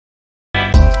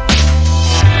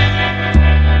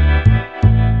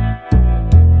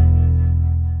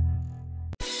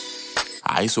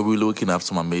Alright, so we're looking at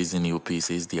some amazing new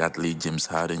pieces the athlete James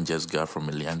Harden just got from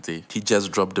Eliantte. He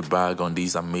just dropped the bag on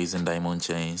these amazing diamond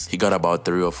chains. He got about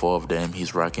 3 or 4 of them.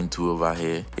 He's rocking 2 over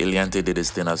here. Eliantte did his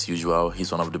thing as usual.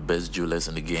 He's one of the best jewelers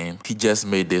in the game. He just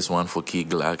made this one for Key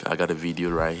Glock. I got a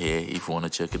video right here if you want to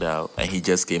check it out. And he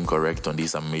just came correct on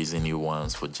these amazing new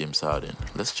ones for James Harden.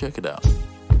 Let's check it out.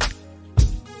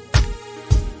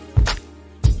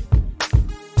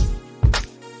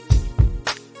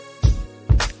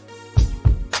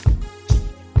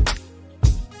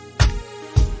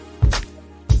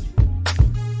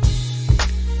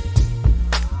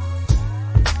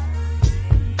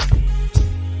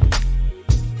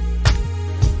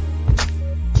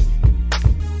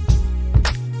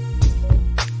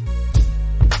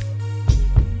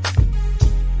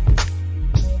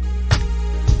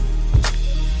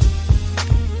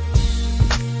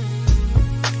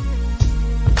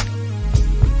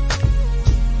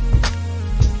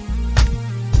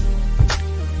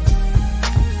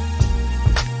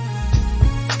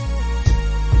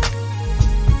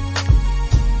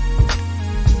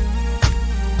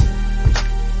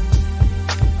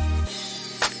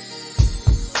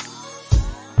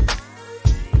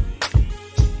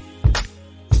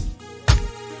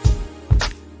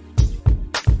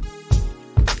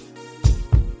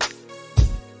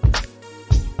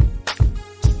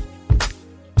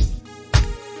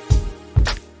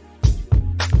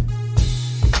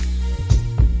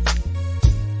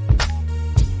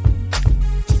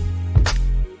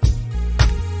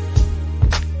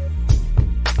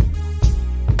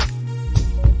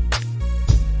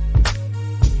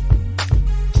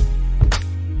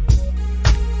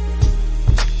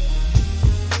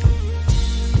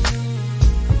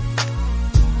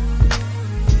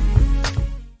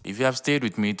 If you have stayed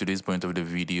with me to this point of the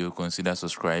video, consider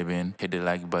subscribing, hit the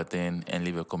like button, and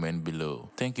leave a comment below.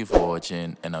 Thank you for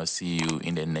watching, and I'll see you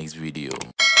in the next video.